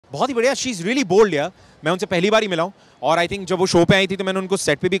बहुत ही बढ़िया, she is really bold यार। मैं उनसे पहली बार ही मिला हूँ और आई थिंक जब वो शो पे आई थी तो मैंने उनको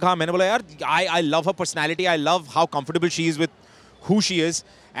सेट पे भी कहा, मैंने बोला यार I love her personality, I love how comfortable she is with who she is,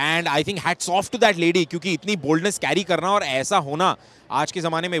 and I think hats off to that lady, क्योंकि इतनी बोल्डनेस कैरी करना और ऐसा होना आज के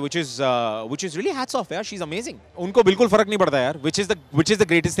ज़माने में which is really hats off यार, शी इज़ अमेजिंग। उनको बिल्कुल फ़र्क नहीं पड़ता यार, which is the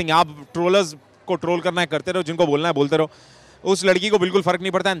greatest thing. आप ट्रोलर्स को ट्रोल करना है करते रहो, जिनको बोलना है बोलते रहो, उस लड़की को बिल्कुल फर्क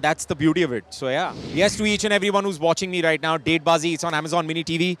नहीं पड़ता, and that's the beauty of it. सो या, yes to each and everyone whose watching me right now, डेटबाजी, it's on Amazon Mini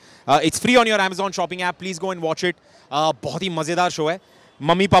TV, it's free on your Amazon shopping app, please go and watch it. बहुत ही मजेदार show है,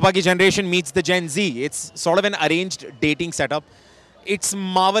 mummy papa की generation meets the gen ji, it's sort of N arranged dating setup. It's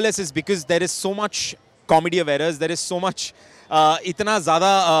marvellous is because there is so much comedy of errors, there is so much, इतना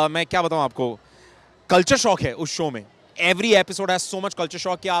ज़्यादा मैं क्या बताऊँ आपको, कल्चर शॉक है उस show में। Every episode has so much culture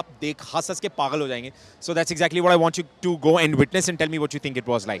shock कि आप देख हंस के पागल हो जाएंगे। So that's exactly what I want you to go and witness and tell me what you think it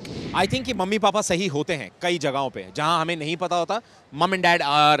was like. I think कि मम्मी पापा सही होते हैं कई जगहों पे, जहां हमें नहीं पता होता। Mom and dad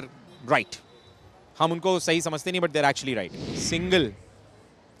are right. हम उनको सही समझते नहीं, but they're actually right. Single,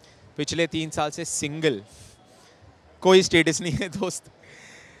 पिछले 3 साल से सिंगल, कोई स्टेटस नहीं है दोस्त।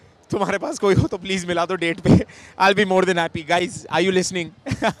 तुम्हारे पास कोई हो तो प्लीज मिला दो डेट पे। I'll be more than happy. Guys, are you listening?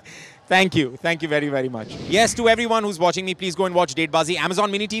 Thank you very very much. Yes, to everyone who's watching me, please go and watch Datebaazi.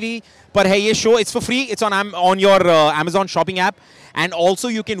 Amazon Mini TV पर है ये show. It's for free. It's on your Amazon shopping app, and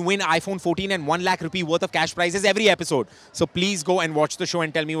also you can win iPhone 14 and 1 lakh rupee worth of cash prizes every episode. So please go and watch the show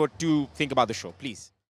and tell me what you think about the show, please.